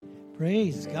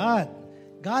Praise God.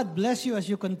 God bless you as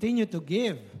you continue to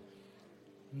give.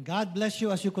 God bless you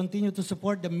as you continue to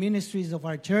support the ministries of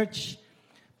our church.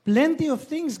 Plenty of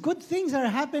things, good things are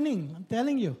happening. I'm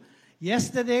telling you.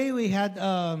 Yesterday, we had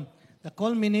the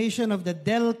culmination of the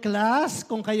Dell class.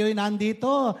 Kung kayo'y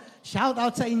nandito, shout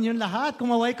out sa inyong lahat.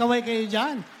 Kumaway-kaway kayo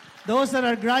dyan. Those that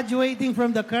are graduating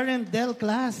from the current Dell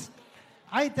class.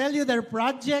 I tell you, their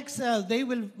projects,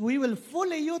 we will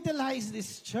fully utilize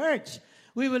this church.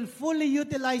 We will fully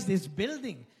utilize this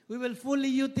building. We will fully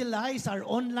utilize our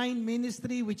online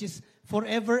ministry, which is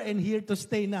forever and here to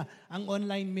stay na, ang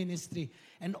online ministry.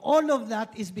 And all of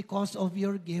that is because of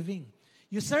your giving.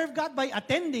 You serve God by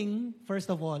attending, first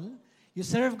of all. You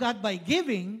serve God by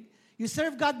giving. You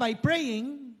serve God by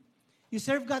praying. You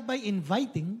serve God by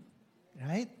inviting,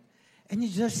 right? And you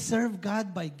just serve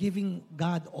God by giving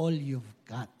God all you've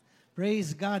got.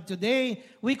 Praise God. Today,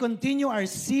 we continue our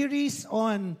series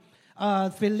on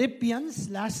Philippians.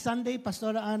 Last Sunday,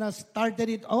 Pastor Ana started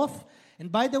it off.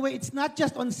 And by the way, it's not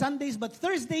just on Sundays, but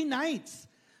Thursday nights.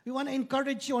 We want to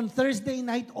encourage you on Thursday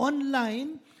night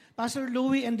online. Pastor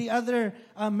Louis and the other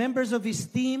members of his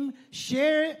team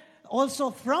share also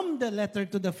from the letter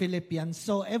to the Philippians.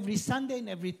 So every Sunday and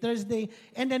every Thursday.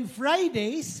 And then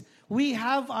Fridays, we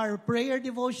have our prayer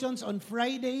devotions on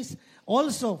Fridays,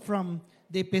 also from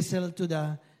the epistle to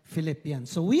the Philippians.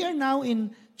 So we are now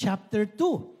in chapter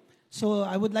 2. So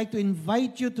I would like to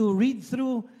invite you to read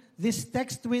through this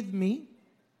text with me,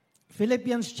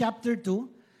 Philippians chapter 2.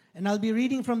 And I'll be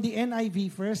reading from the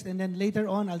NIV first, and then later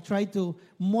on, I'll try to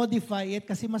modify it.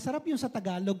 Kasi masarap yung sa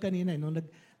Tagalog kanina. No?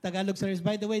 Tagalog service.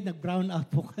 By the way, nag-brown out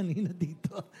po kanina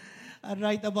dito.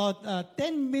 Right about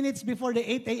 10 minutes before the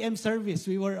 8 a.m. service,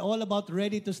 we were all about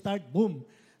ready to start. Boom.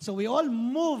 So we all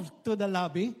moved to the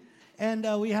lobby, and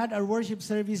we had our worship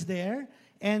service there.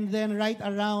 And then right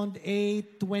around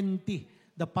 8:20,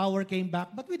 the power came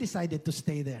back, but we decided to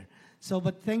stay there. So,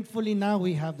 but thankfully now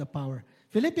we have the power.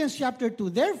 Philippians chapter 2,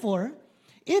 therefore,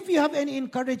 if you have any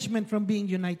encouragement from being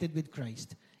united with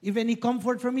Christ, if any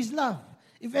comfort from His love,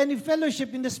 if any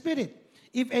fellowship in the Spirit,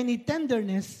 if any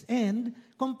tenderness and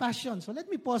compassion. So let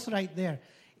me pause right there.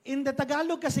 In the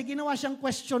Tagalog kasi ginawa siyang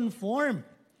question form.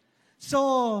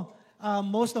 So,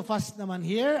 most of us naman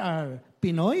here are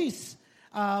Pinoys.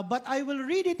 But I will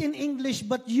read it in English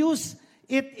but use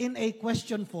it in a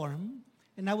question form.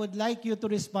 And I would like you to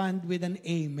respond with an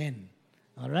amen.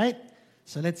 All right?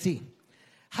 So let's see.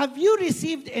 Have you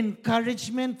received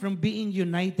encouragement from being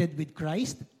united with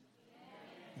Christ?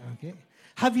 Okay.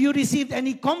 Have you received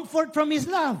any comfort from His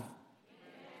love?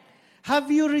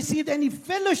 Have you received any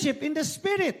fellowship in the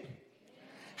Spirit?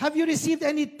 Have you received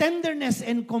any tenderness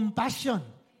and compassion?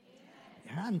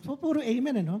 Yan. So, puro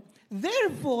amen, ano?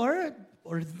 Therefore,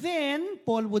 or then,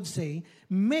 Paul would say,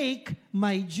 make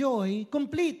my joy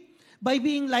complete by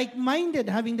being like-minded,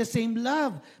 having the same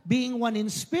love, being one in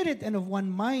spirit and of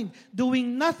one mind,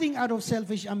 doing nothing out of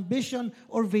selfish ambition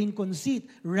or vain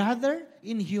conceit. Rather,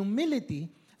 in humility,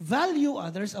 value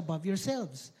others above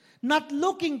yourselves, not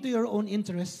looking to your own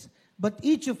interests, but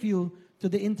each of you to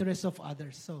the interests of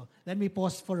others. So, let me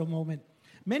pause for a moment.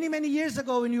 Many, many years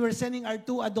ago, when we were sending our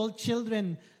 2 adult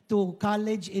children to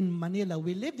college in Manila,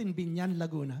 we lived in Binyan,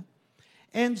 Laguna.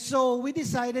 And so we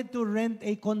decided to rent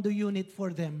a condo unit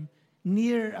for them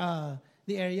near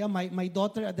the area. My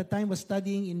daughter at the time was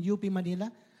studying in UP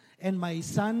Manila and my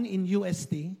son in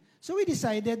UST. So we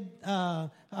decided,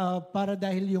 para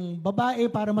dahil yung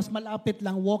babae, para mas malapit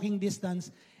lang, walking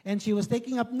distance, and she was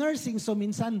taking up nursing, so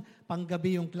minsan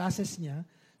panggabi yung classes niya.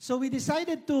 So we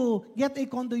decided to get a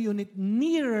condo unit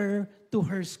nearer to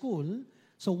her school,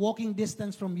 so walking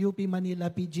distance from UP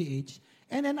Manila, PGH,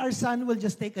 and then our son will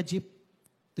just take a jeep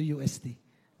to UST.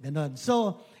 Ganon.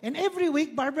 So, and every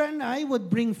week, Barbara and I would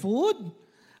bring food.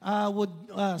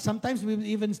 Sometimes we would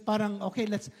even parang, okay,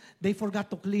 they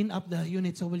forgot to clean up the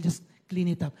unit, so we'll just clean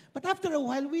it up. But after a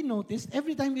while, we noticed,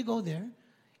 every time we go there,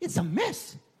 it's a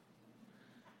mess.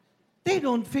 They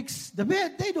don't fix the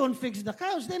bed, they don't fix the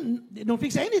couch, they don't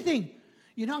fix anything.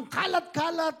 You know, ang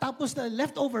kalat-kalat, tapos the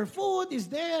leftover food is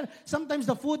there. Sometimes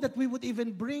the food that we would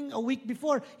even bring a week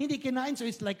before, hindi kinain, so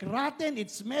it's like rotten,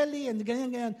 it's smelly, and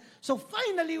ganyan. So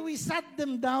finally, we sat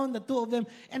them down, the 2 of them,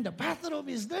 and the bathroom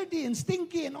is dirty and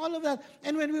stinky and all of that.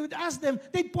 And when we would ask them,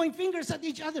 they'd point fingers at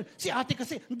each other. Si ate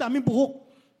kasi, ang daming buhok.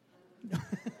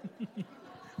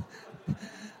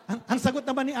 Ang sagot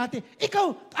naman ni ate,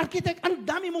 ikaw, architect, ang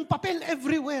dami mong papel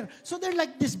everywhere. So they're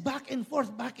like this back and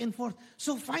forth, back and forth.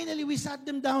 So finally, we sat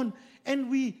them down and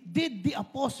we did the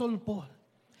Apostle Paul.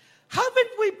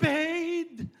 Haven't we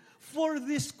paid for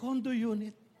this condo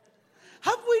unit?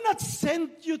 Have we not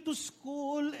sent you to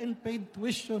school and paid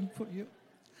tuition for you?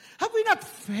 Have we not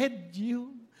fed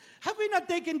you? Have we not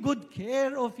taken good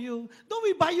care of you? Don't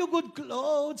we buy you good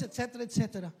clothes, etc.,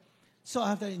 etc.? So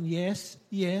after, yes,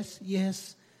 yes,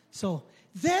 yes. So,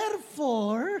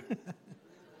 therefore,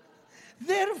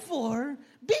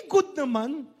 be good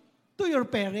naman to your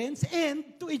parents and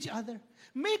to each other.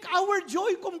 Make our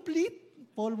joy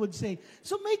complete, Paul would say.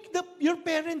 So make your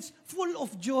parents full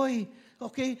of joy.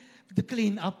 Okay? To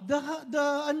clean up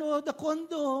the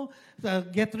condo,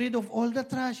 get rid of all the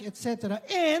trash, etc.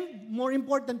 And, more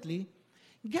importantly,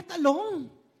 get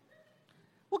along.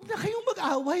 Huwag na kayong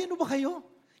mag-away. Ano ba kayo?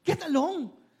 Get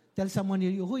along. Tell someone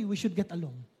near you, we should get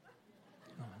along.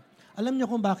 Alam niyo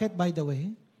kung bakit, by the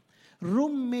way?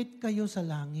 Roommate kayo sa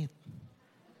langit.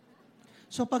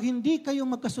 So pag hindi kayo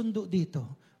magkasundo dito,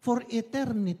 for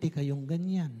eternity kayong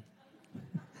ganyan.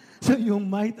 So you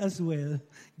might as well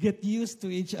get used to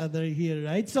each other here,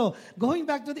 right? So going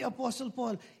back to the Apostle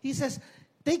Paul, he says,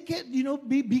 take care,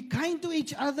 be kind to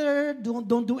each other.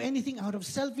 Don't do anything out of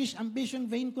selfish ambition,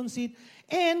 vain conceit.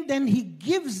 And then he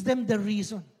gives them the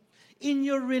reason. In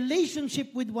your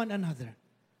relationship with one another,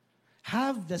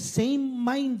 have the same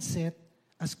mindset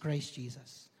as Christ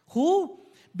Jesus, who,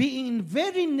 being in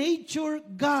very nature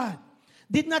God,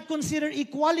 did not consider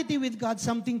equality with God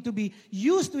something to be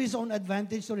used to his own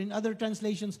advantage, or in other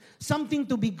translations, something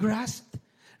to be grasped.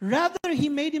 Rather, he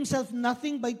made himself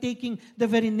nothing by taking the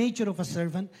very nature of a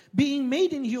servant, being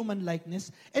made in human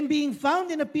likeness, and being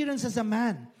found in appearance as a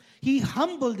man. He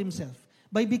humbled himself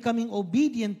by becoming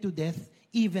obedient to death,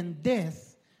 even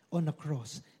death on a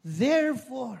cross.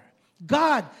 Therefore,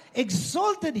 God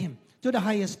exalted him to the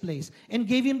highest place and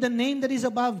gave him the name that is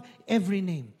above every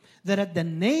name, that at the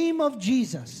name of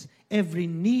Jesus, every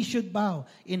knee should bow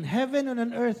in heaven and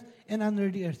on earth and under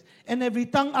the earth, and every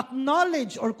tongue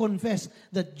acknowledge or confess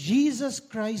that Jesus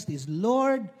Christ is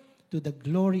Lord, to the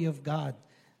glory of God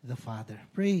the Father.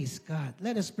 Praise God.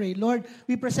 Let us pray. Lord,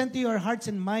 we present to you our hearts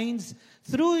and minds.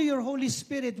 Through your Holy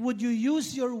Spirit, would you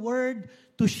use your word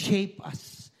to shape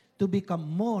us, to become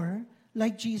more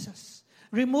like Jesus.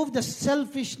 Remove the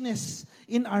selfishness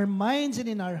in our minds and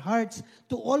in our hearts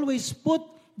to always put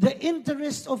the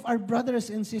interests of our brothers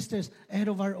and sisters ahead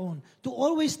of our own. To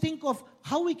always think of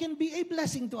how we can be a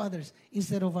blessing to others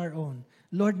instead of our own.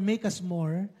 Lord, make us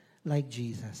more like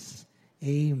Jesus.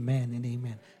 Amen and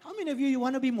amen. How many of you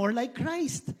want to be more like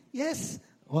Christ? Yes.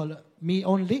 Well, me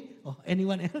only? Oh,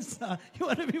 anyone else? You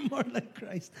want to be more like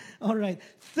Christ? All right.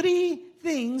 3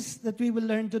 things that we will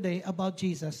learn today about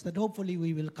Jesus that hopefully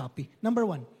we will copy. Number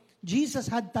 1, Jesus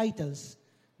had titles,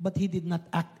 but he did not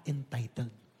act entitled.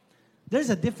 There's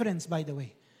a difference, by the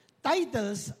way.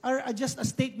 Titles are just a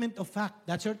statement of fact.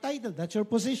 That's your title. That's your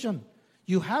position.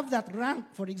 You have that rank,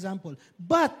 for example.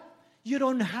 But you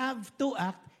don't have to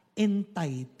act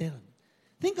entitled.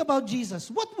 Think about Jesus.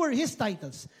 What were his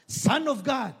titles? Son of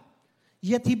God.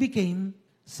 Yet he became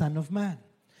Son of Man.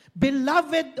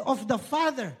 Beloved of the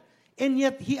Father. And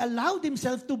yet he allowed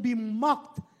himself to be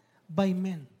mocked by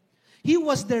men. He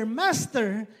was their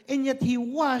master, and yet he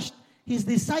washed his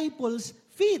disciples'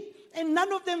 feet. And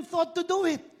none of them thought to do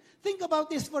it. Think about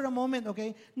this for a moment,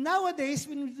 okay? Nowadays,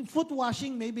 when foot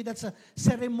washing, maybe that's a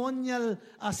ceremonial,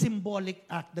 symbolic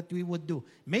act that we would do.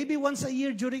 Maybe once a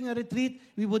year during a retreat,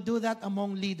 we would do that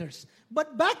among leaders.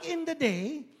 But back in the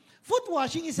day, foot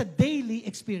washing is a daily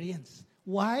experience.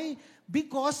 Why?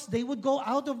 Because they would go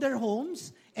out of their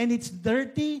homes, and it's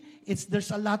dirty.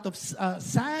 There's a lot of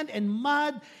sand and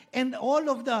mud and all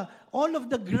of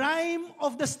the grime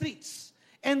of the streets.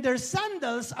 And their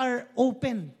sandals are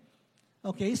open.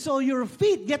 Okay, so your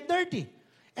feet get dirty.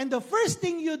 And the first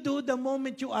thing you do the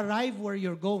moment you arrive where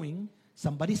you're going,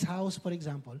 somebody's house, for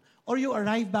example, or you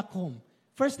arrive back home,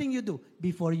 first thing you do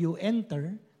before you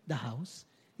enter the house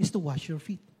is to wash your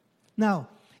feet. Now,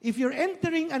 if you're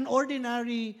entering an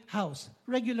ordinary house,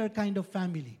 regular kind of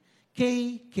family,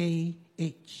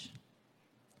 KKH,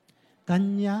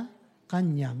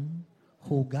 kanya-kanyang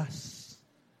hugas.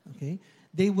 Okay?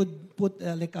 They would put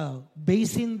like a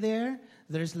basin there.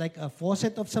 There's like a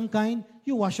faucet of some kind.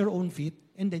 You wash your own feet,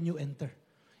 and then you enter.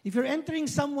 If you're entering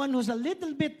someone who's a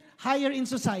little bit higher in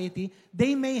society,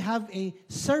 they may have a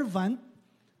servant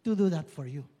to do that for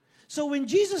you. So when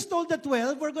Jesus told the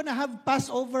 12, we're going to have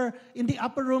Passover in the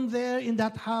upper room there, in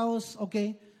that house,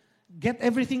 okay? Get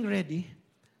everything ready.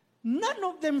 None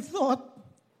of them thought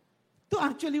to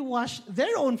actually wash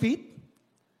their own feet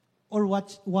or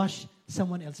wash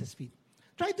someone else's feet.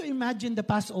 Try to imagine the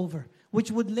Passover,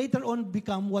 which would later on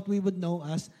become what we would know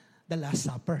as the Last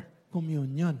Supper,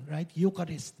 communion, right?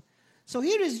 Eucharist. So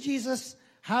here is Jesus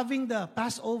having the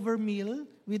Passover meal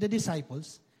with the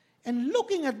disciples, and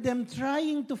looking at them,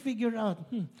 trying to figure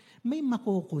out, may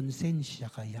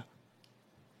makukonsensya kaya?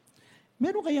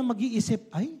 Meron kaya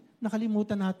mag-iisip, ay,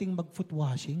 nakalimutan nating mag-foot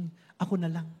washing, ako na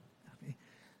lang. Okay.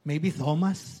 Maybe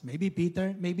Thomas, maybe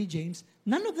Peter, maybe James.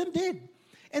 None of them did.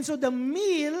 And so the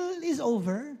meal is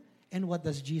over, and what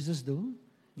does Jesus do?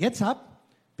 Gets up,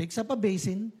 picks up a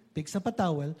basin, picks up a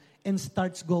towel, and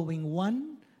starts going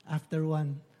one after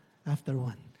one after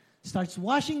one. Starts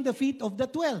washing the feet of the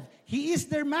 12. He is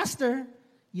their master,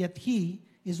 yet he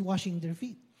is washing their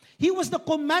feet. He was the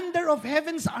commander of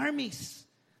heaven's armies.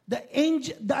 The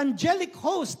angelic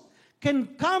host can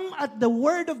come at the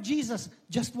word of Jesus,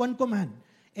 just one command.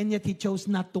 And yet he chose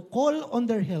not to call on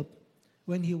their help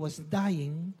when he was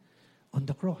dying on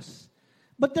the cross.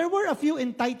 But there were a few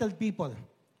entitled people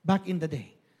back in the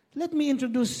day. Let me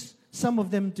introduce some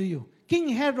of them to you. King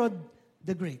Herod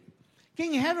the Great.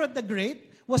 King Herod the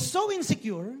Great was so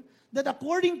insecure that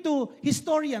according to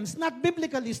historians, not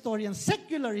biblical historians,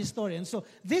 secular historians, so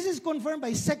this is confirmed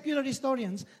by secular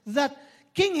historians, that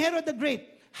King Herod the Great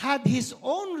had his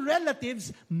own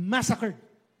relatives massacred.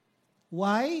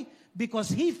 Why? Because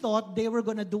he thought they were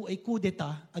going to do a coup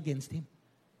d'etat against him.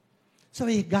 So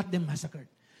he got them massacred.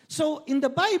 So in the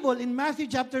Bible, in Matthew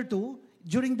chapter 2,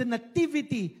 during the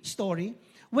nativity story,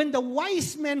 when the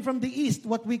wise men from the east,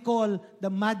 what we call the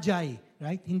Magi,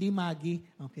 right? Hindi Magi.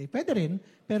 Okay, pwede rin.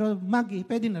 Pero Magi,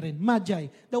 pwede na rin. Magi.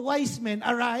 The wise men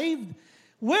arrived.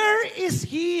 Where is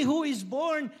he who is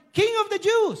born King of the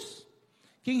Jews?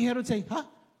 King Herod said,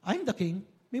 I'm the king.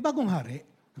 May bagong hari.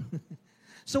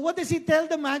 So what does he tell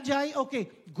the Magi? Okay,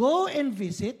 go and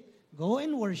visit. Go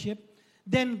and worship.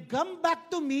 Then come back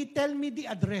to me, tell me the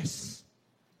address.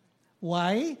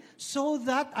 Why? So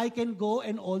that I can go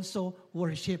and also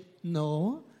worship.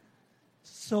 No.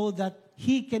 So that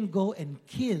he can go and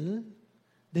kill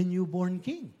the newborn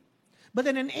king. But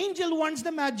then an angel warns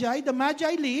the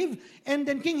Magi leave, and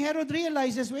then King Herod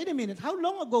realizes, wait a minute, how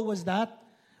long ago was that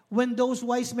when those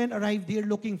wise men arrived here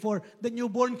looking for the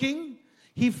newborn king?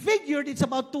 He figured it's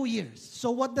about 2 years.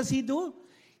 So what does he do?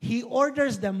 He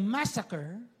orders the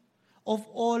massacre of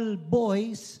all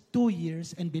boys 2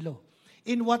 years and below,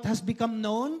 in what has become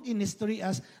known in history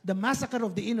as the Massacre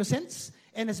of the Innocents,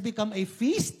 and has become a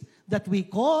feast that we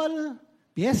call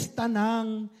Fiesta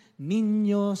ng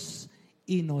Niños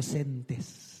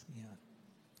Inocentes. Yeah.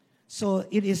 So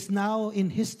it is now in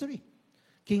history,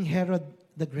 King Herod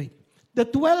the Great. The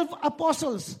 12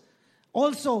 apostles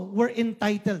also were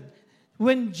entitled.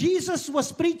 When Jesus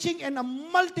was preaching and a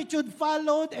multitude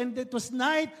followed and it was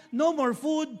night, no more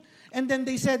food, and then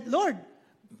they said, Lord,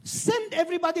 send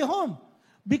everybody home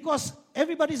because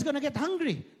everybody's going to get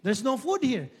hungry. There's no food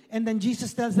here. And then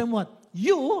Jesus tells them what?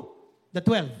 You, the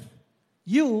 12,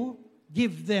 you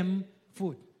give them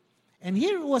food. And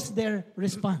here was their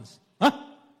response.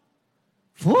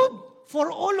 Food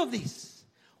for all of these.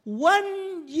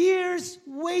 1 year's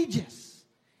wages.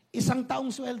 Isang taong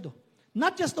sweldo.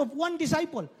 Not just of one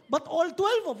disciple, but all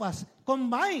 12 of us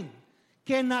combined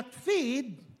cannot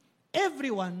feed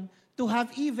everyone to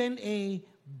have even a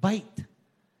bite.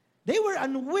 They were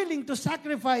unwilling to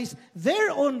sacrifice their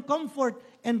own comfort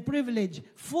and privilege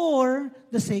for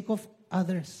the sake of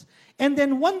others. And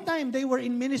then one time they were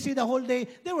in ministry the whole day,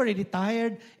 they were really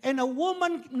tired, and a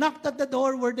woman knocked at the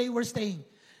door where they were staying.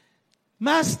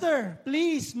 Master,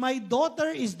 please, my daughter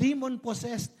is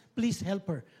demon-possessed. Please help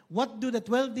her. What do the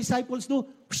 12 disciples do?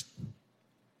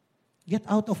 Get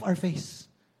out of our face.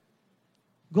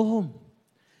 Go home.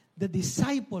 The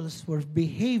disciples were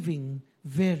behaving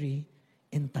very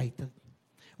entitled.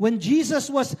 When Jesus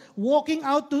was walking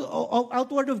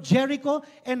outward of Jericho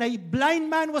and a blind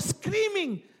man was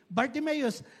screaming,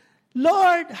 Bartimaeus,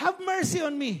 Lord, have mercy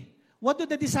on me. What do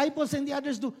the disciples and the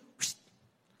others do?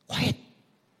 Quiet.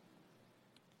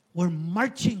 We're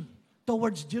marching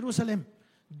towards Jerusalem.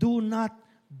 Do not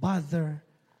bother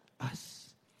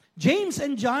us. James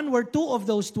and John were 2 of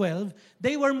those 12.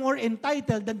 They were more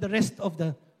entitled than the rest of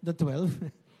the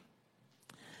 12.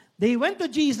 They went to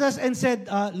Jesus and said,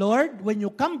 Lord, when you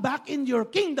come back in your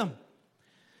kingdom,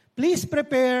 please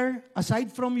prepare,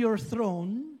 aside from your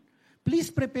throne,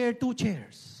 please prepare 2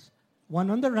 chairs.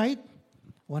 One on the right,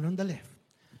 one on the left.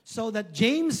 So that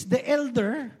James the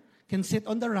elder can sit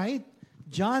on the right,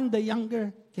 John the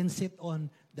younger can sit on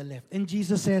the left. And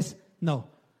Jesus says, no,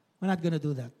 we're not going to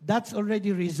do that. That's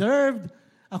already reserved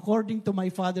according to my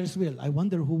Father's will. I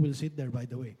wonder who will sit there, by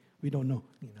the way. We don't know.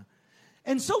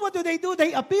 And so what do?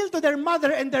 They appeal to their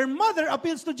mother, and their mother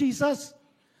appeals to Jesus.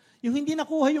 Yung hindi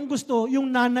nakuha yung gusto,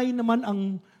 yung nanay naman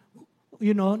ang,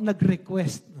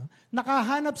 nag-request.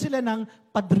 Nakahanap sila ng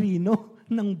padrino,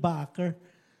 ng backer.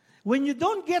 When you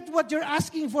don't get what you're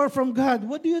asking for from God,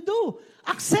 what do?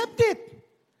 Accept it.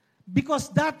 Because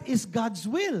that is God's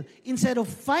will. Instead of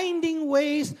finding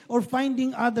ways or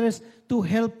finding others to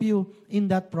help you in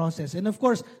that process. And of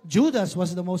course, Judas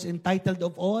was the most entitled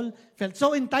of all. Felt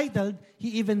so entitled, he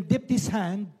even dipped his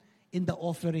hand in the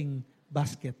offering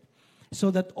basket. So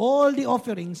that all the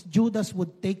offerings, Judas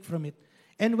would take from it.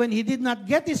 And when he did not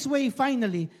get his way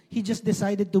finally, he just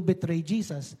decided to betray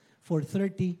Jesus for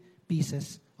 30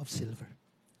 pieces of silver.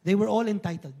 They were all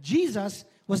entitled. Jesus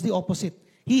was the opposite.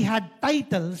 He had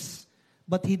titles,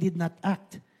 but he did not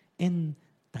act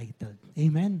entitled.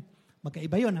 Amen?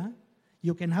 Magkaiba yun, ha?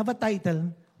 You can have a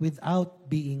title without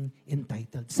being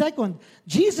entitled. Second,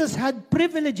 Jesus had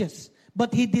privileges,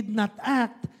 but he did not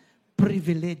act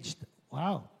privileged.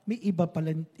 Wow. May iba pa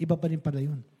rin pala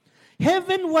yun.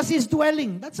 Heaven was his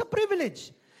dwelling. That's a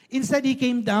privilege. Instead, he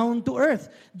came down to earth.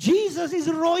 Jesus is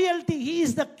royalty. He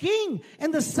is the king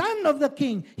and the son of the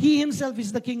king. He himself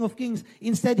is the King of Kings.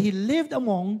 Instead, he lived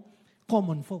among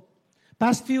common folk.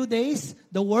 Past few days,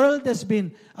 the world has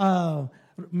been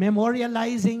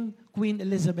memorializing Queen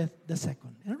Elizabeth II.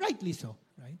 And rightly so,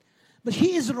 right? But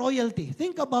she is royalty.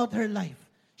 Think about her life.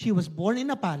 She was born in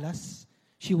a palace.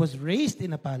 She was raised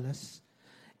in a palace.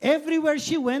 Everywhere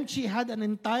she went, she had an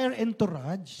entire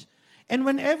entourage. And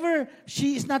whenever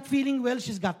she is not feeling well,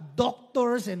 she's got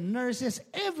doctors and nurses.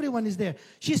 Everyone is there.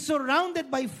 She's surrounded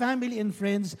by family and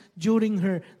friends during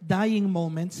her dying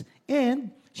moments.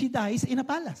 And she dies in a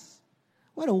palace.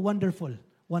 What a wonderful,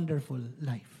 wonderful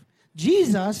life.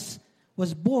 Jesus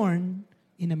was born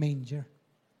in a manger.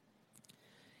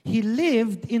 He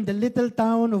lived in the little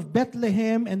town of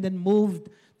Bethlehem and then moved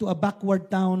to a backward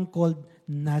town called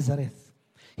Nazareth.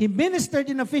 He ministered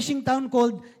in a fishing town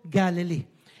called Galilee.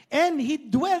 And he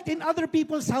dwelt in other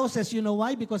people's houses. You know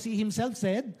why? Because he himself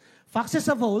said, foxes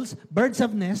have holes, birds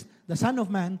have nests, the Son of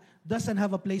Man doesn't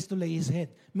have a place to lay his head.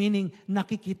 Meaning,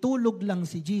 nakikitulog lang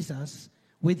si Jesus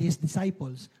with his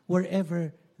disciples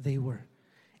wherever they were.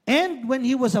 And when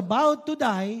he was about to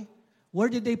die, where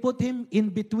did they put him? In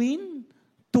between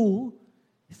two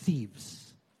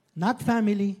thieves. Not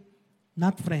family,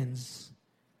 not friends,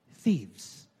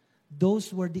 thieves.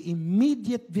 Those were the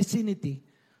immediate vicinity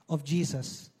of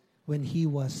Jesus when he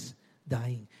was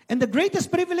dying. And the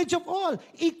greatest privilege of all,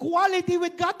 equality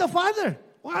with God the Father.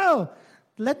 Wow.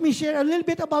 Let me share a little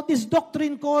bit about this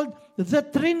doctrine called the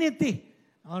Trinity.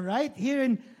 All right. Here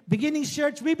in Beginnings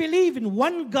Church, we believe in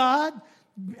one God,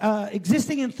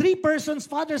 existing in three persons,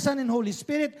 Father, Son, and Holy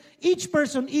Spirit, each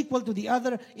person equal to the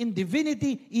other in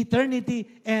divinity, eternity,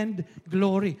 and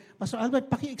glory. Pastor Albert,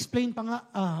 paki-explain pa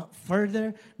nga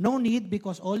further. No need,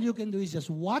 because all you can do is just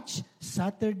watch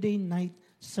Saturday night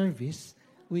service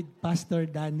with Pastor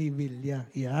Danny Villa.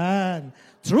 Yan.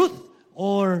 Truth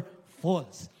or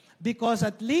false? Because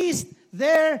at least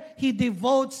there he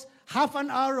devotes half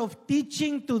an hour of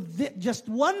teaching to just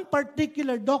one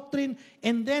particular doctrine,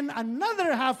 and then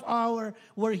another half hour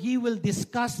where he will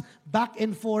discuss back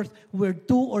and forth with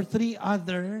two or three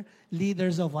other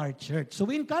leaders of our church. So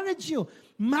we encourage you,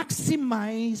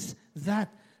 maximize that.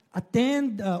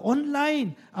 Attend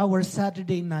online our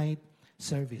Saturday night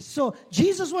service. So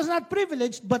Jesus was not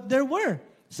privileged, but there were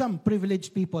some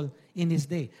privileged people in his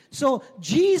day. So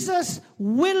Jesus'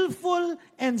 willful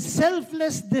and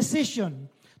selfless decision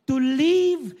to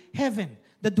leave heaven,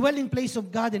 the dwelling place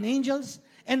of God and angels,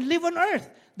 and live on earth,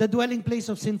 the dwelling place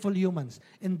of sinful humans,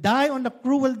 and die on the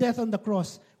cruel death on the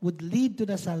cross would lead to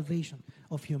the salvation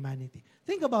of humanity.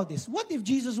 Think about this. What if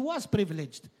Jesus was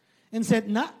privileged and said,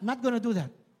 nah, not going to do that?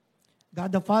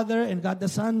 God the Father and God the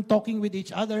Son talking with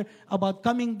each other about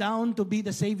coming down to be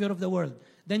the Savior of the world.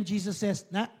 Then Jesus says,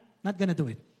 nah, not going to do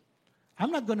it.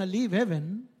 I'm not going to leave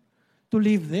heaven to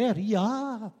live there.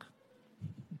 Yuck.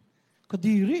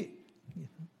 Kadiri.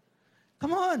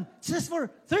 Come on. It says for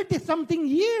 30-something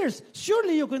years.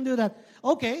 Surely you can do that.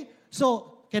 Okay.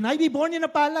 So, can I be born in a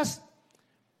palace?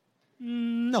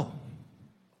 No.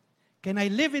 Can I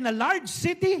live in a large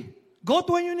city? Go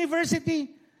to a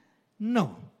university?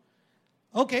 No.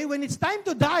 Okay, when it's time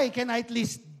to die, can I at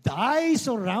least die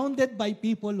surrounded by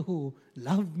people who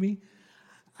love me?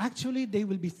 Actually, they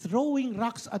will be throwing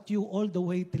rocks at you all the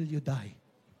way till you die.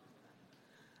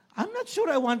 I'm not sure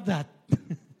I want that.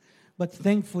 But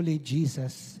thankfully,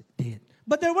 Jesus did.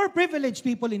 But there were privileged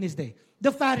people in his day.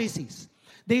 The Pharisees.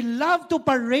 They loved to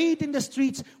parade in the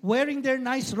streets wearing their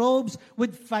nice robes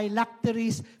with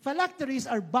phylacteries. Phylacteries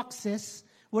are boxes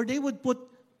where they would put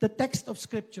the text of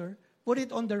Scripture, put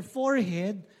it on their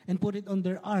forehead, and put it on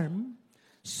their arm,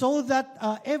 so that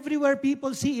everywhere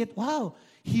people see it, wow,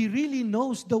 he really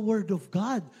knows the Word of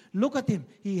God. Look at him.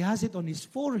 He has it on his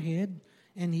forehead,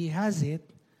 and he has it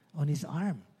on his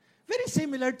arm. Very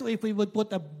similar to if we would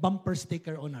put a bumper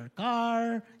sticker on our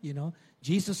car,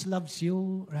 Jesus loves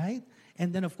you, right?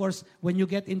 And then, of course, when you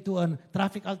get into a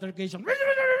traffic altercation,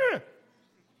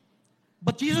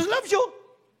 but Jesus loves you.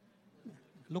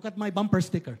 Look at my bumper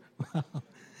sticker.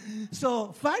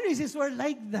 So, Pharisees were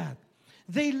like that.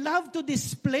 They love to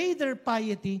display their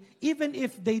piety even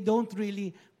if they don't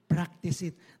really practice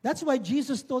it. That's why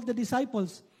Jesus told the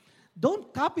disciples,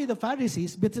 don't copy the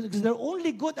Pharisees because they're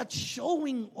only good at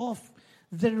showing off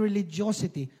their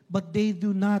religiosity, but they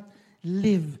do not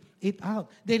live it out.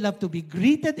 They love to be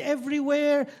greeted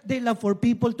everywhere. They love for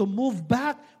people to move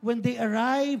back when they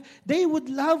arrive. They would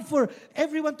love for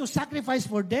everyone to sacrifice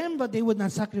for them, but they would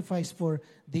not sacrifice for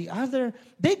the other.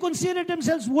 They consider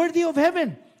themselves worthy of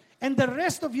heaven and the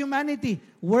rest of humanity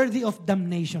worthy of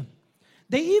damnation.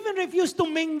 They even refuse to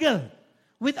mingle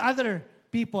with other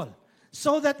people.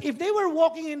 So that if they were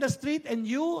walking in the street and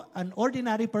you, an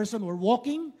ordinary person, were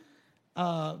walking,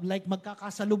 like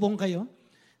magkakasalubong kayo,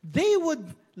 they would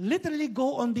literally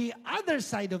go on the other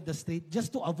side of the street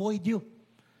just to avoid you.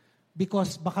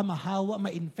 Because baka mahawa,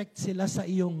 ma-infect sila sa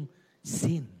iyong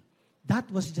sin.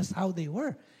 That was just how they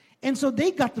were. And so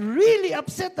they got really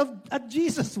upset at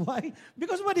Jesus. Why?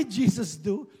 Because what did Jesus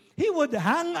do? He would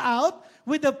hang out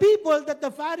with the people that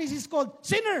the Pharisees called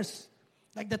sinners.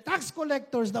 Like the tax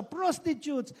collectors, the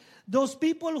prostitutes, those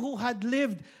people who had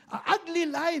lived ugly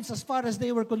lives as far as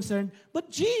they were concerned. But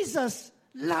Jesus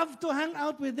loved to hang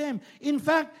out with them. In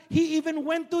fact, he even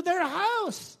went to their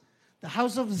house. The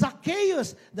house of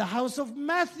Zacchaeus, the house of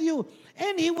Matthew.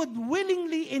 And he would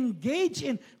willingly engage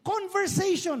in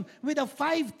conversation with a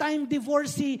 5-time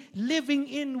divorcee living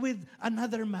in with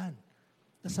another man,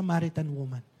 the Samaritan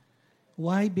woman.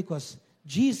 Why? Because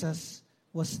Jesus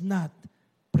was not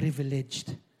privileged.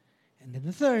 And then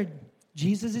the third,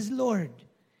 Jesus is Lord,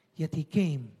 yet He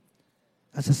came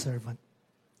as a servant.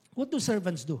 What do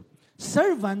servants do?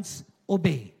 Servants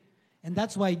obey. And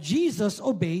that's why Jesus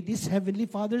obeyed His Heavenly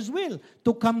Father's will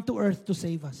to come to earth to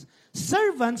save us.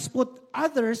 Servants put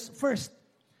others first.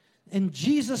 And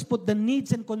Jesus put the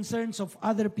needs and concerns of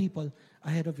other people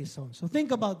ahead of His own. So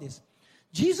think about this.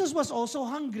 Jesus was also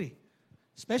hungry.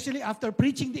 Especially after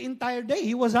preaching the entire day,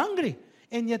 He was hungry.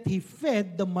 And yet He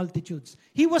fed the multitudes.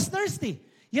 He was thirsty.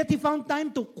 Yet He found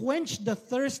time to quench the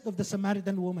thirst of the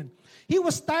Samaritan woman. He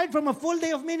was tired from a full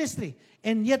day of ministry.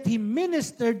 And yet He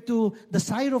ministered to the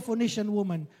Syrophoenician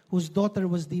woman whose daughter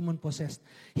was demon-possessed.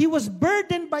 He was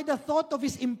burdened by the thought of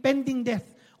His impending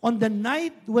death on the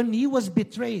night when He was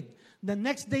betrayed. The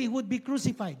next day He would be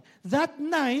crucified. That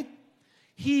night,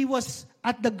 He was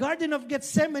at the Garden of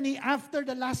Gethsemane after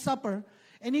the Last Supper.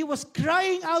 And He was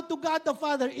crying out to God the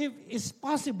Father, if it's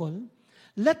possible,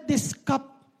 let this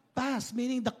cup pass,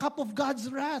 meaning the cup of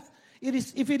God's wrath.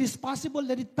 If it is possible,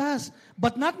 let it pass.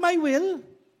 But not my will,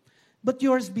 but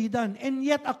yours be done. And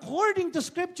yet, according to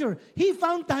Scripture, He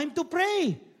found time to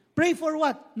pray. Pray for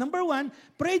what? Number one,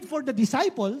 prayed for the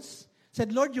disciples.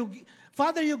 Said, Lord,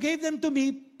 Father, you gave them to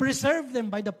me. Preserve them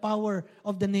by the power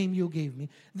of the name you gave me.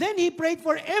 Then He prayed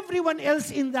for everyone else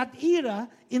in that era,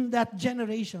 in that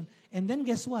generation. And then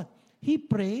guess what? He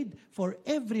prayed for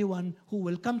everyone who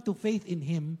will come to faith in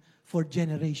Him for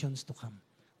generations to come.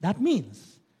 That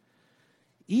means,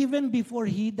 even before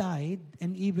He died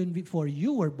and even before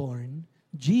you were born,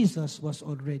 Jesus was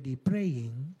already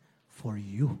praying for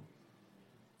you.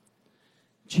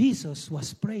 Jesus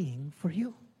was praying for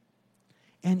you.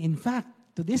 And in fact,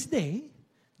 to this day,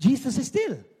 Jesus is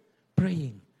still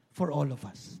praying for all of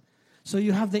us. So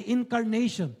you have the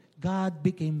incarnation. God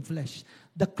became flesh.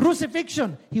 The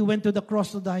crucifixion, He went to the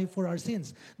cross to die for our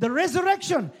sins. The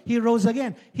resurrection, He rose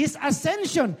again. His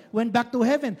ascension, went back to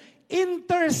heaven.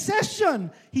 Intercession,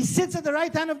 He sits at the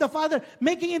right hand of the Father,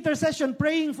 making intercession,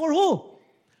 praying for who?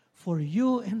 For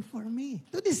you and for me.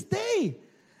 To this day.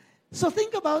 So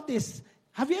think about this.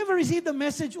 Have you ever received a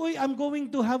message, I'm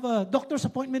going to have a doctor's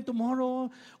appointment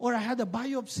tomorrow, or I had a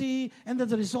biopsy, and that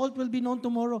the result will be known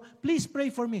tomorrow. Please pray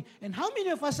for me. And how many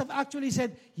of us have actually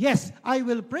said, yes, I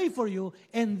will pray for you,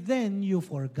 and then you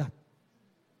forgot?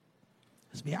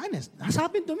 Let's be honest. That's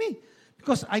happened to me.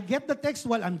 Because I get the text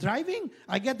while I'm driving,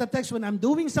 I get the text when I'm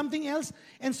doing something else,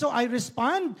 and so I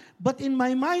respond, but in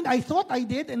my mind, I thought I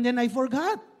did, and then I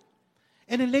forgot.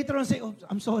 And then later on say,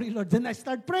 I'm sorry, Lord. Then I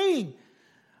start praying.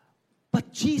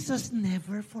 But Jesus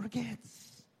never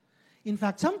forgets. In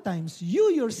fact, sometimes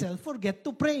you yourself forget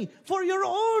to pray for your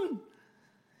own.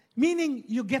 Meaning,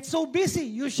 you get so busy,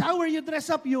 you shower, you dress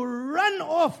up, you run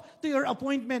off to your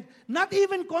appointment, not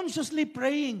even consciously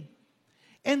praying.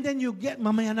 And then you get,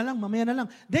 mamaya na lang.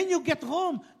 Then you get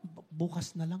home,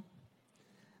 bukas na lang.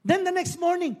 Then the next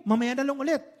morning, mamaya na lang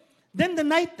ulit. Then the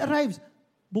night arrives.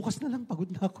 Bukas na lang,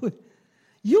 pagod na ako.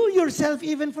 You yourself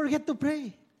even forget to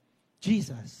pray.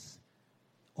 Jesus,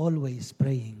 always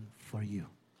praying for you.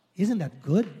 Isn't that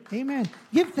good? Amen.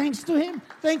 Give thanks to Him.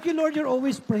 Thank you, Lord, you're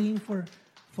always praying for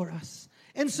us.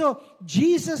 And so,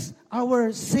 Jesus,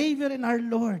 our Savior and our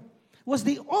Lord, was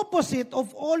the opposite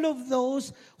of all of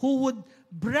those who would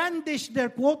brandish their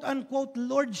quote-unquote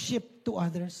lordship to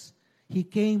others. He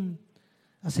came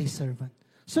as a servant.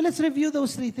 So let's review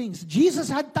those three things. Jesus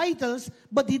had titles,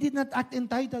 but He did not act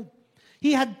entitled.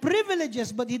 He had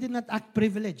privileges, but He did not act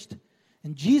privileged.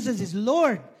 And Jesus is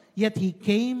Lord, yet He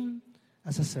came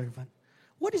as a servant.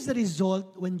 What is the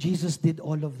result when Jesus did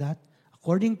all of that?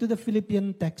 According to the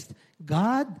Philippian text,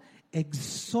 God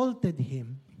exalted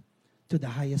Him to the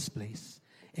highest place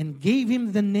and gave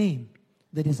Him the name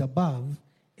that is above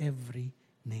every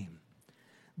name.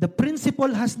 The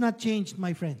principle has not changed,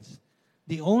 my friends.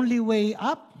 The only way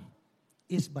up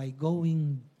is by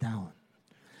going down.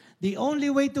 The only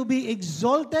way to be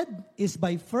exalted is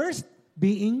by first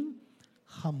being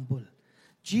humble.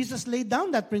 Jesus laid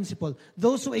down that principle.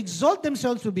 Those who exalt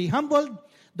themselves will be humbled.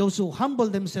 Those who humble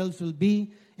themselves will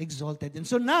be exalted. And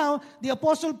so now, the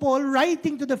Apostle Paul,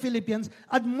 writing to the Philippians,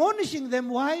 admonishing them.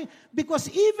 Why? Because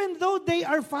even though they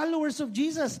are followers of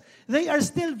Jesus, they are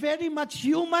still very much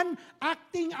human,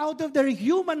 acting out of their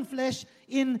human flesh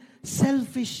in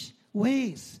selfish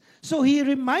ways. So he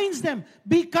reminds them,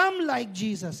 become like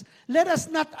Jesus. Let us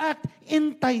not act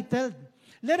entitled.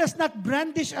 Let us not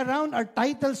brandish around our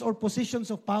titles or positions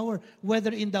of power,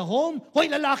 whether in the home, hoy,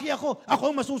 lalaki ako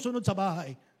ang masusunod sa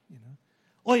bahay. You know?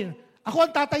 Oy, ako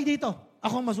ang tatay dito,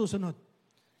 ako ang masusunod.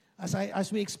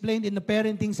 As we explained in the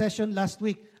parenting session last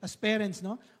week, as parents,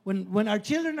 no? When our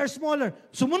children are smaller,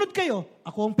 sumunod kayo,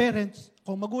 ako ang parents,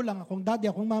 ako ang magulang, ako ang daddy,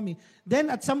 ako ang mommy. Then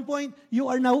at some point, you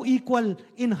are now equal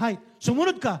in height.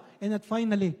 Sumunod ka, and at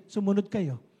finally, sumunod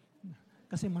kayo.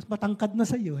 Kasi mas matangkad na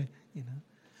sa iyo you know?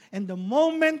 And the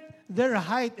moment their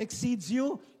height exceeds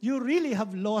you, you really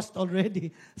have lost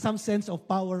already some sense of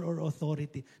power or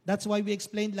authority. That's why we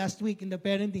explained last week in the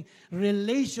parenting,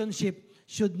 relationship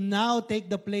should now take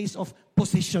the place of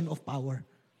position of power.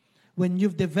 When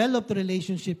you've developed a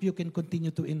relationship, you can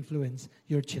continue to influence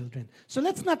your children. So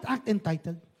let's not act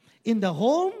entitled. In the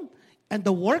home, and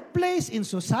the workplace, in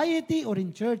society, or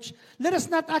in church, let us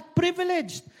not act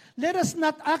privileged. Let us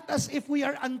not act as if we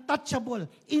are untouchable,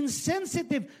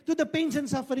 insensitive to the pains and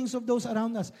sufferings of those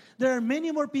around us. There are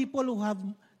many more people who have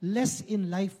less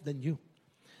in life than you.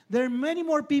 There are many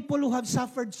more people who have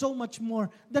suffered so much more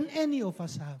than any of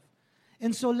us have.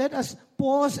 And so let us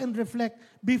pause and reflect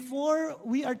before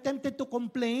we are tempted to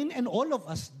complain, and all of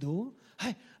us do.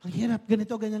 Ay, ang hirap,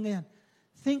 ganito, ganyan.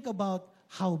 Think about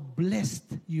how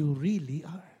blessed you really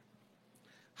are.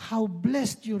 How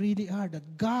blessed you really are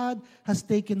that God has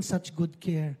taken such good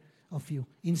care of you.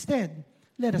 Instead,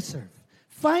 let us serve.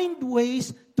 Find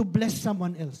ways to bless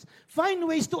someone else. Find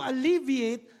ways to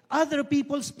alleviate other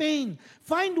people's pain.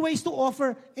 Find ways to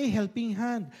offer a helping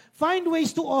hand. Find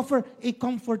ways to offer a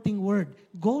comforting word.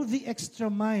 Go the extra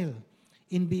mile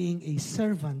in being a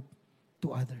servant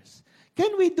to others.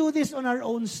 Can we do this on our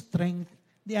own strength?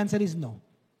 The answer is no.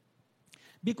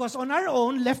 Because on our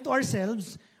own, left to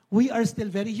ourselves, we are still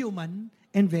very human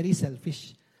and very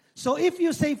selfish. So if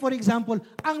you say, for example,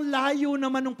 ang layo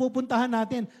naman ng pupuntahan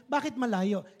natin, bakit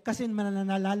malayo? Kasi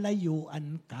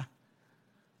mananalayuan ka.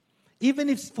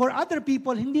 Even if for other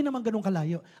people, hindi naman ganun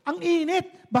kalayo. Ang init,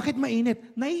 bakit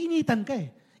mainit? Naiinitan ka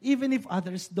even if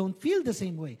others don't feel the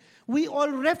same way. We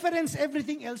all reference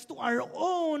everything else to our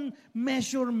own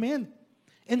measurement.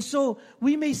 And so,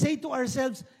 we may say to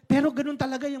ourselves, pero ganun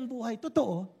talaga yung buhay.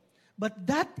 Totoo. But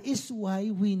that is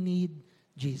why we need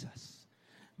Jesus.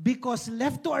 Because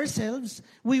left to ourselves,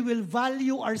 we will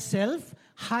value ourselves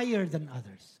higher than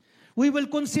others. We will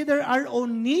consider our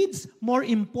own needs more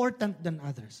important than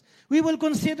others. We will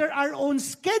consider our own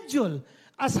schedule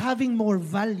as having more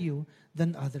value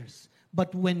than others.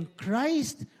 But when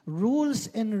Christ rules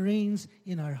and reigns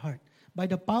in our heart, by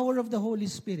the power of the Holy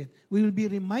Spirit, we will be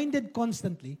reminded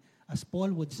constantly, as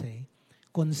Paul would say,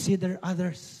 consider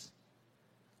others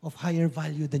of higher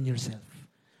value than yourself.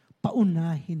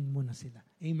 Paunahin mo na sila.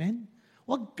 Amen?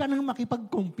 Huwag ka nang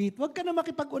makipag-compete. Huwag ka nang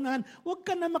makipag-unahan. Huwag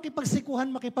ka nang makipagsikuhan,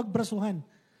 makipagbrasuhan.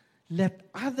 Let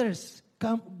others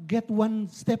get one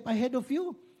step ahead of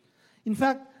you. In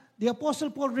fact, the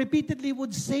Apostle Paul repeatedly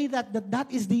would say that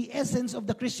is the essence of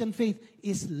the Christian faith,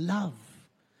 is love.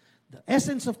 The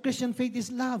essence of Christian faith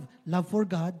is love. Love for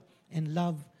God and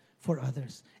love for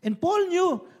others. And Paul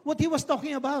knew what he was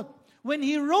talking about. When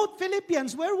he wrote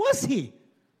Philippians, where was he?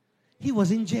 He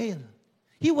was in jail.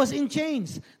 He was in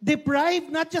chains.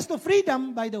 Deprived not just of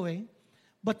freedom, by the way,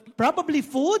 but probably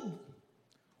food,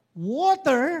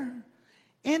 water,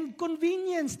 and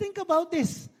convenience. Think about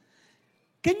this.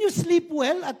 Can you sleep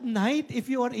well at night if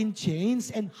you are in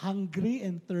chains and hungry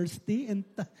and thirsty?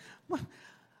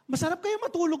 Masarap kayo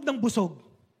matulog ng busog.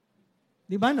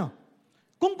 Di ba, no?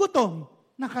 Kung gutom,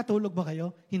 nakatulog ba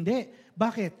kayo? Hindi.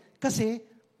 Bakit? Kasi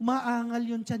maangal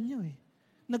yung tiyan nyo eh.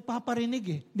 Nagpaparinig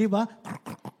eh. Di ba?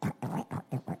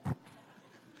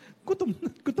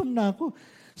 Gutom na ako.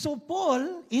 So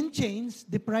Paul, in chains,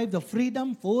 deprived of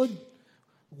freedom, food,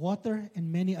 water,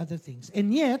 and many other things.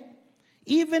 And yet,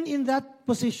 even in that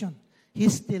position, he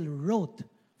still wrote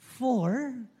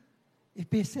 4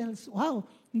 epistles. Wow!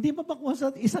 Hindi mapakuha sa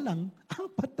isa lang.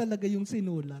 4 talaga yung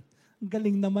sinulat. Ang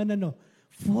galing naman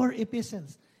 4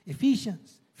 epistles.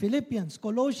 Ephesians, Philippians,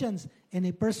 Colossians, and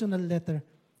a personal letter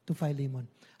to Philemon.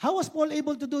 How was Paul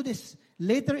able to do this?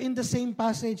 Later in the same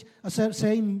passage,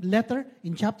 same letter,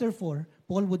 in chapter 4,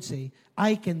 Paul would say,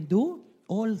 I can do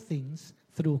all things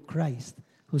through Christ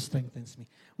who strengthens me.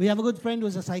 We have a good friend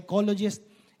who's a psychologist,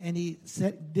 and he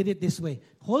did it this way.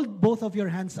 Hold both of your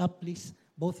hands up, please.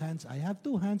 Both hands. I have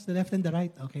 2 hands, the left and the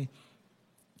right. Okay.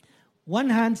 One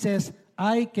hand says,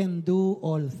 I can do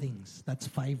all things. That's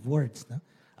 5 words. No?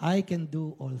 I can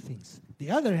do all things.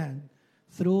 The other hand,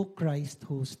 through Christ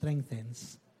who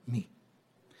strengthens me.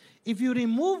 If you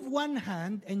remove one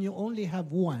hand and you only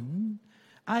have one,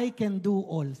 I can do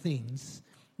all things.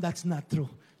 That's not true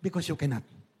because you cannot.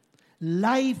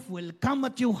 Life will come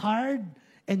at you hard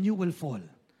and you will fall.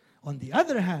 On the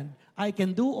other hand, I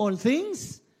can do all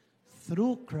things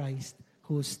through Christ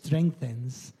who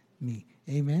strengthens me.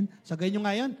 Amen? So ganyan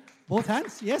nga yun. Both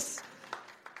hands? Yes?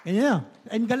 Ganyan na.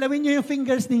 And galawin nyo yung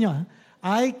fingers ninyo. Ha?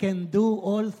 I can do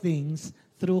all things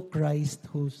through Christ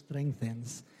who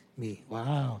strengthens me.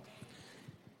 Wow.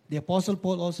 The Apostle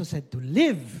Paul also said to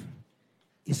live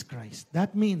is Christ.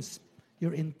 That means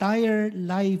your entire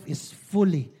life is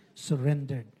fully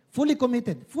surrendered, fully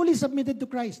committed, fully submitted to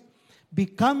Christ.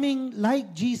 Becoming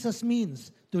like Jesus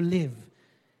means to live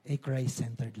a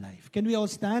Christ-centered life. Can we all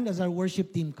stand as our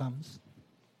worship team comes?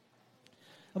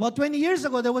 About 20 years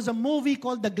ago, there was a movie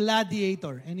called The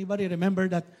Gladiator. Anybody remember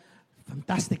that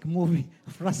fantastic movie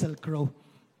of Russell Crowe?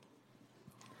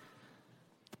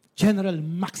 General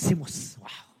Maximus. Wow.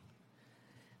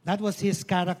 That was his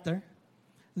character.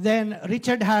 Then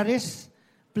Richard Harris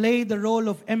played the role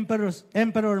of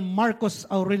Emperor Marcus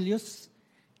Aurelius.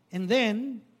 And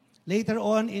then, later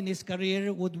on in his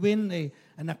career, would win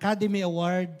an Academy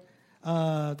Award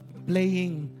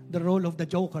playing the role of the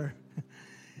Joker.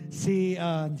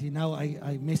 Now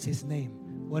I miss his name.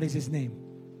 What is his name?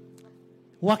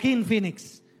 Joaquin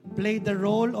Phoenix played the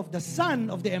role of the son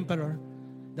of the emperor,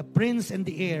 the prince and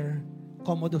the heir,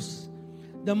 Commodus.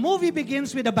 The movie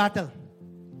begins with a battle.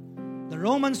 The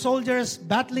Roman soldiers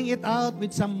battling it out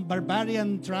with some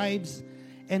barbarian tribes,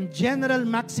 and General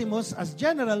Maximus, as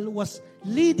general, was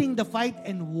leading the fight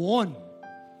and won.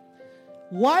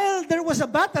 While there was a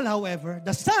battle, however,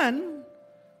 the son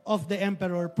of the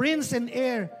emperor, prince and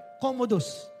heir,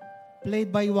 Commodus,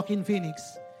 played by Joaquin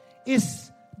Phoenix,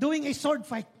 is doing a sword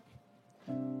fight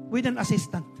with an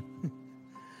assistant.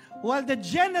 While the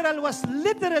general was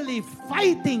literally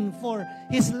fighting for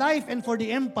his life and for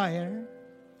the empire,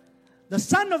 the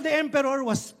son of the emperor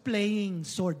was playing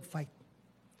sword fight.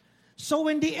 So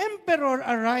when the emperor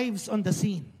arrives on the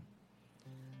scene,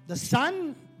 the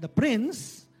son, the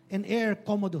prince, and heir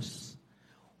Commodus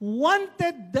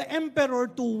wanted the emperor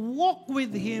to walk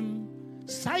with him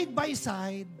side by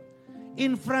side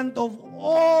in front of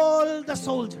all the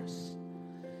soldiers.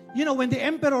 You know, when the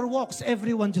emperor walks,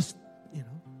 everyone just,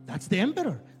 that's the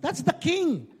emperor. That's the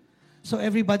king. So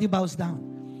everybody bows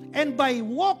down. And by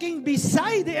walking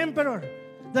beside the emperor,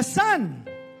 the son,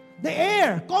 the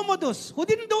heir, Commodus, who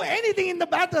didn't do anything in the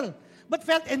battle, but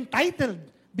felt entitled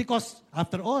because,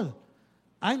 after all,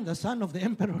 I'm the son of the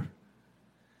emperor.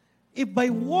 If by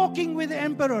walking with the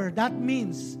emperor, that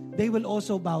means they will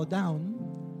also bow down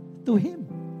to him.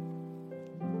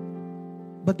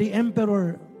 But the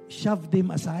emperor shoved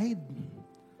him aside,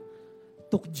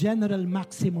 took General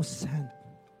Maximus' hand,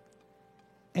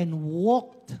 and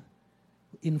walked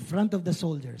in front of the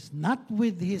soldiers, not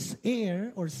with his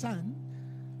heir or son,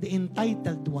 the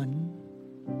entitled one,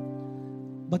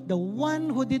 but the one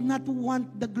who did not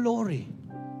want the glory,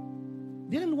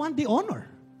 didn't want the honor,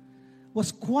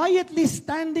 was quietly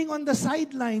standing on the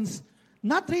sidelines,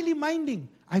 not really minding.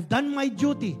 I've done my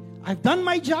duty. I've done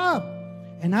my job.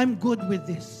 And I'm good with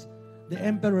this. The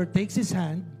emperor takes his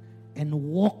hand and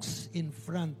walks in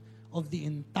front of the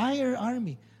entire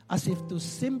army as if to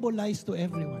symbolize to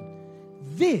everyone,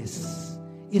 this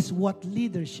is what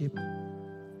leadership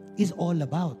is all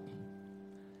about.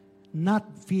 Not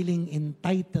feeling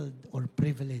entitled or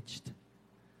privileged,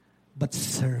 but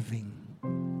serving.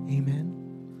 Amen.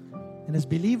 And as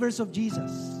believers of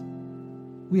Jesus,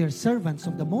 we are servants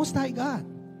of the Most High God.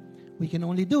 We can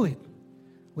only do it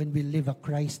when we live a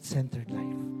Christ-centered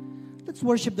life. Let's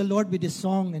worship the Lord with this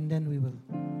song, and then we will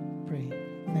pray.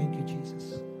 Thank you,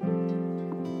 Jesus.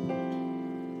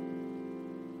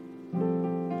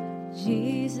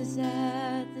 Jesus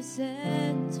at the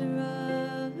center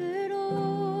of it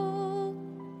all.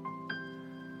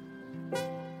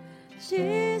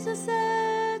 Jesus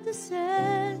at the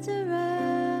center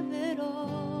of it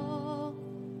all.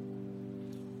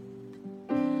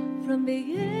 From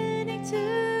beginning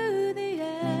to the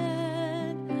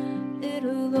end,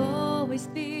 it'll always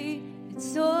be,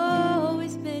 it's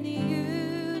always been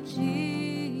you, Jesus.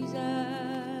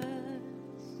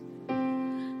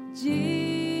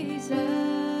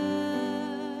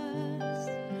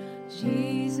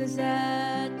 Jesus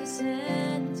at the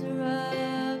center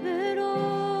of it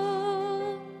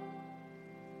all.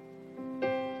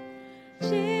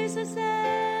 Jesus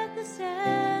at the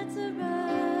center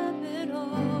of it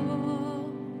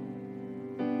all.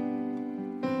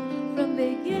 From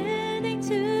beginning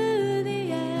to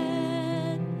the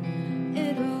end,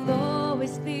 it'll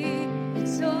always be,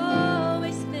 it's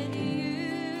always been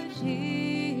you,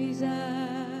 Jesus.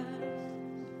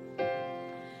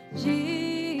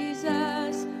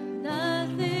 Jesus,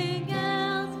 nothing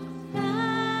else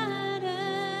matters.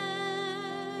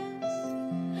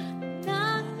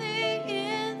 Nothing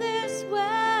in this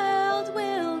world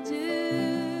will do.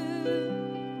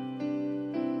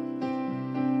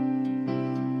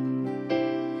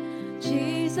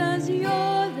 Jesus,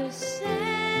 you're the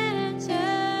center.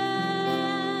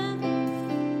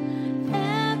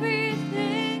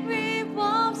 Everything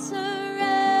revolves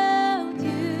around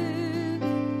you.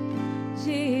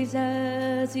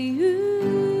 Jesus,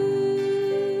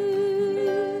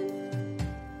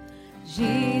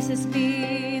 Jesus,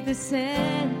 be the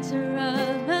center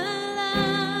of my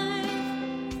life.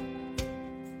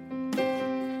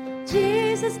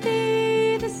 Jesus,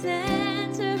 be the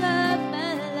center of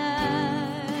my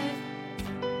life.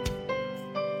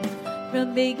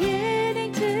 From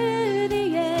beginning to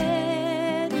the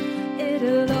end,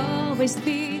 it'll always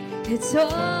be, it's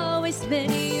always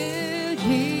been you,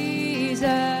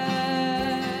 Jesus.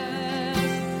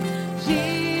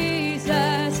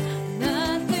 Jesus,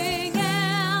 nothing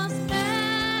else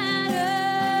matters.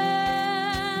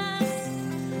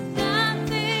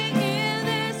 Nothing in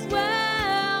this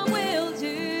world will do.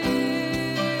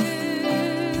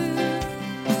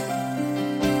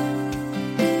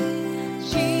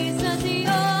 Jesus,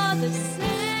 you're the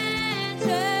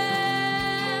center.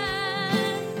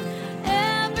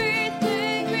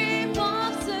 Everything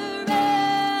revolves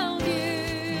around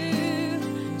you.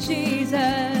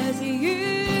 Jesus, you,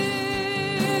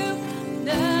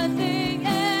 nothing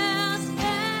else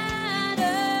matters.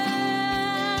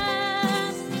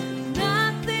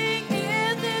 Nothing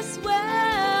in this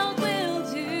world will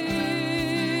do.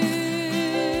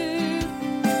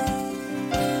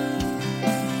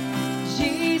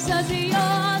 Jesus,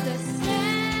 you're the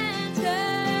center.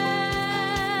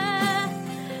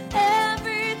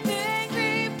 Everything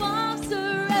revolves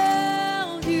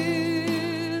around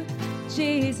you.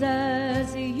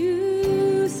 Jesus,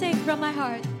 you, sing from my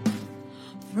heart.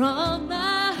 From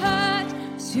my heart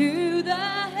to the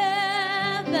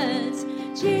heavens,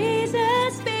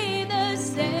 Jesus be the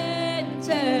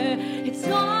center. It's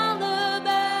all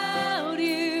about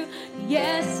you.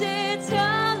 Yes, it's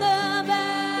all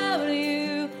about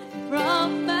you.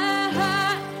 From my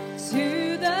heart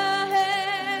to the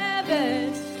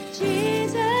heavens,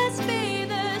 Jesus be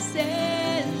the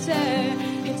center.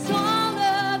 It's all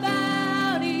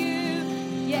about you.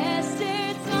 Yes,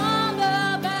 it's all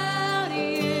about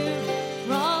you.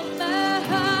 From my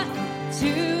heart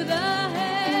to the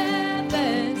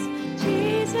heavens,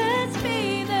 Jesus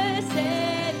be the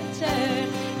center.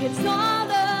 It's all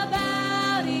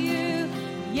about you.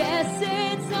 Yes,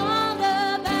 it's all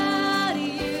about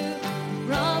you.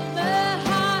 From the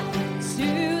heart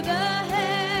to the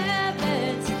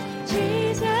heavens,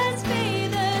 Jesus be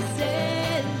the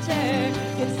center.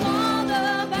 It's all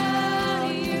about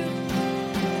you.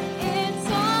 It's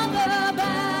all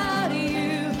about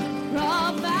you.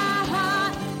 From my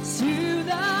heart to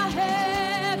the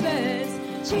heavens,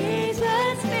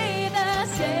 Jesus be the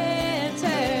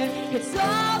center. It's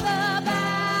all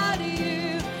about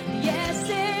you. Yes,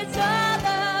 it's all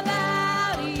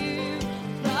about you.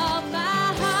 From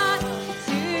my heart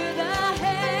to the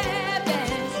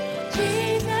heavens,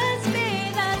 Jesus be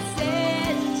the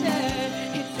center.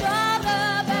 It's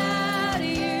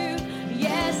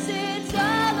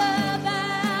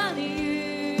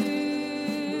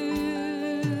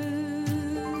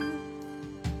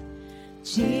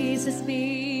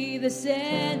the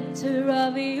center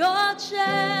of your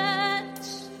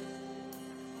church.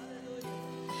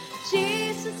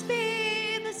 Jesus,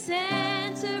 be the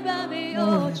center of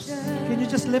your yes. church. Can you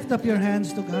just lift up your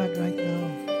hands to God right now?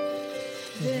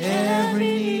 Every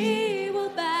knee will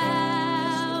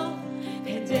bow,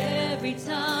 and every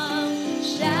tongue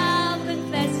shall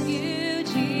confess you,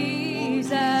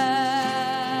 Jesus.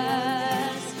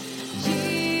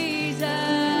 Jesus,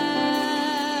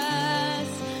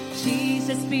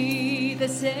 Jesus, be the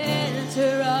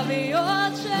center of your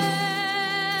church.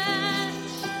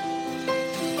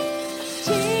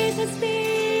 Jesus,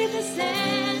 be the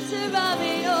center of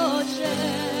your church.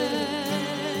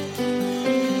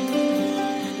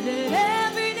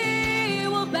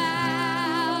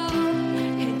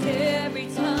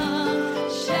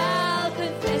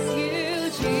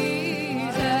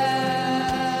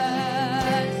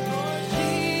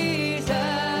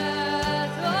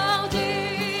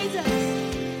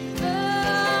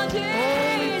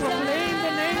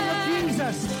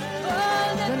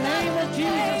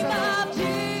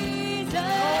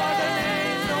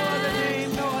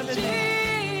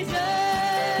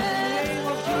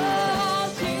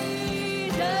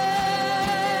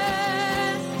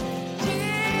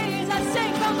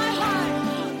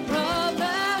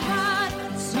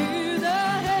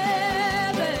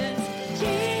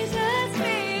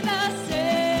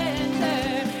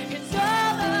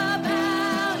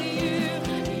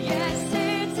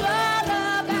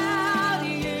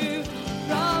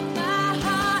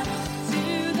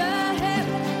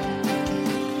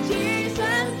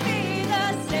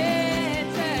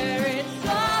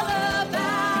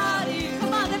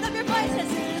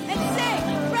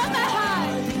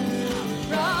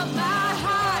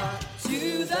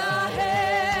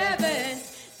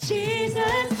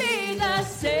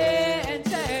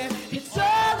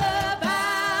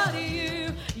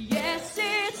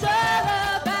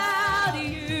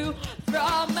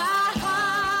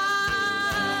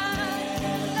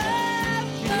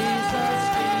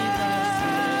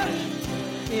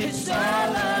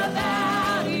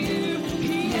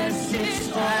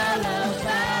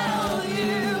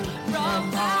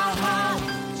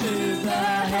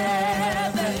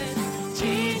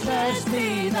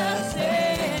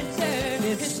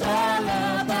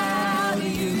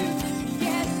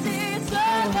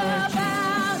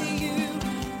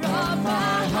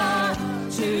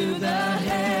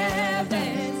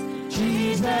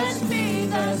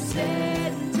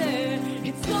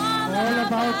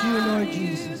 About you, Lord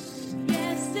Jesus.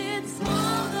 Yes, it's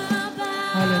all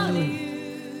about Hallelujah.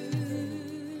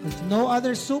 you. There's no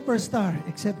other superstar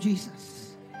except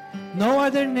Jesus. No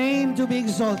other name to be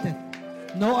exalted.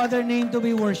 No other name to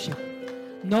be worshipped.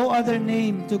 No other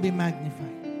name to be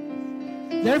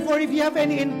magnified. Therefore, if you have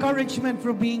any encouragement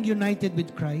from being united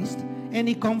with Christ,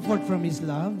 any comfort from His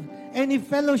love, any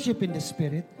fellowship in the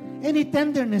Spirit, any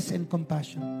tenderness and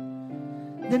compassion,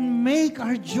 then make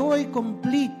our joy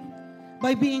complete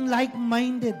by being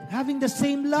like-minded, having the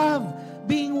same love,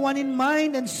 being one in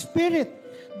mind and spirit.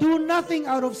 Do nothing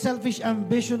out of selfish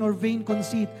ambition or vain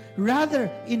conceit.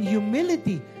 Rather, in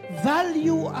humility,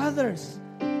 value others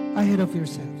ahead of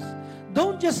yourselves.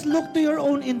 Don't just look to your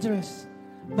own interests,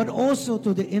 but also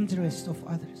to the interests of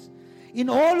others. In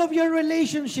all of your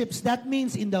relationships, that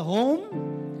means in the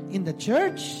home, in the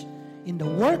church, in the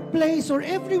workplace, or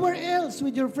everywhere else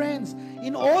with your friends,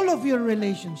 in all of your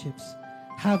relationships,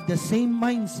 have the same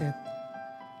mindset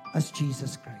as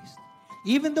Jesus Christ.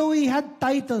 Even though He had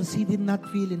titles, He did not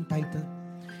feel entitled.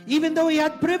 Even though He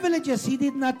had privileges, He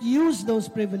did not use those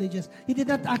privileges. He did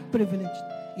not act privileged.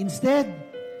 Instead,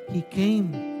 He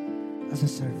came as a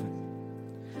servant.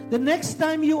 The next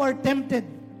time you are tempted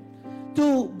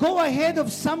to go ahead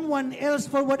of someone else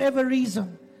for whatever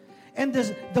reason, and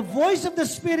the voice of the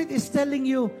Spirit is telling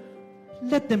you,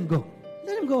 let them go.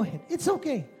 Let them go ahead. It's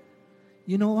okay.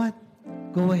 You know what?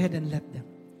 Go ahead and let them.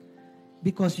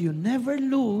 Because you never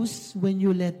lose when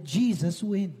you let Jesus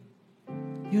win.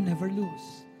 You never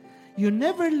lose. You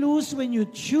never lose when you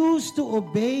choose to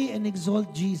obey and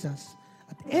exalt Jesus.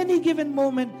 At any given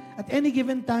moment, at any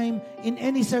given time, in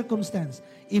any circumstance.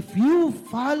 If you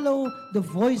follow the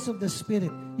voice of the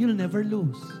Spirit, you'll never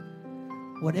lose.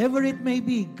 Whatever it may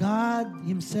be, God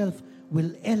Himself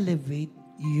will elevate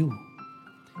you.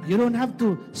 You don't have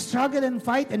to struggle and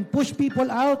fight and push people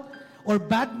out, or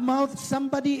badmouth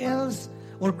somebody else,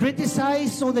 or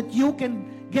criticize so that you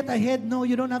can get ahead. No,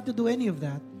 you don't have to do any of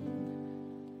that.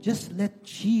 Just let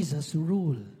Jesus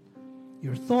rule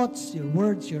your thoughts, your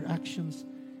words, your actions,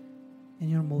 and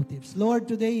your motives. Lord,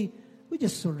 today we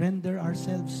just surrender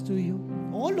ourselves to you.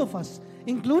 All of us,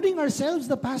 including ourselves,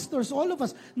 the pastors, all of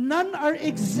us. None are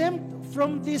exempt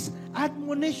from this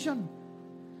admonition.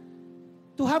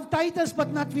 To have titles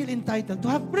but not feel entitled. To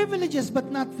have privileges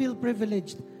but not feel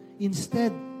privileged.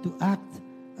 Instead, to act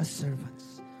as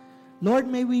servants. Lord,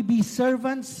 may we be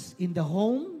servants in the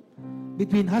home,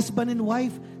 between husband and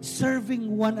wife,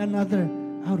 serving one another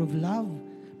out of love.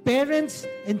 Parents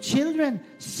and children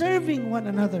serving one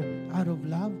another out of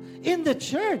love. In the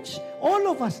church, all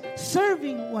of us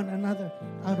serving one another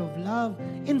out of love.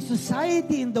 In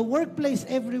society, in the workplace,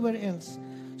 everywhere else.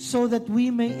 So that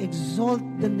we may exalt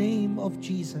the name of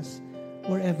Jesus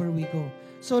wherever we go.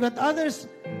 So that others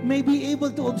may be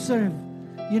able to observe.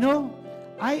 You know,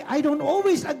 I don't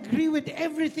always agree with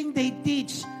everything they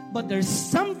teach, but there's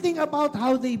something about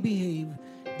how they behave.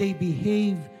 They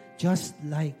behave just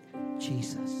like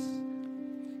Jesus.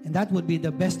 And that would be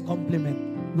the best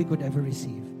compliment we could ever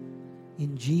receive.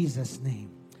 In Jesus' name.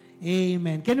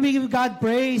 Amen. Can we give God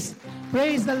praise?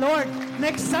 Praise the Lord.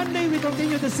 Next Sunday, we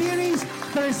continue the series.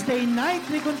 Thursday night,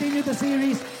 we continue the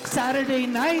series. Saturday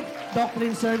night,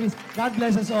 doctrine service. God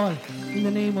bless us all. In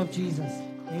the name of Jesus.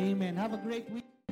 Amen. Have a great week.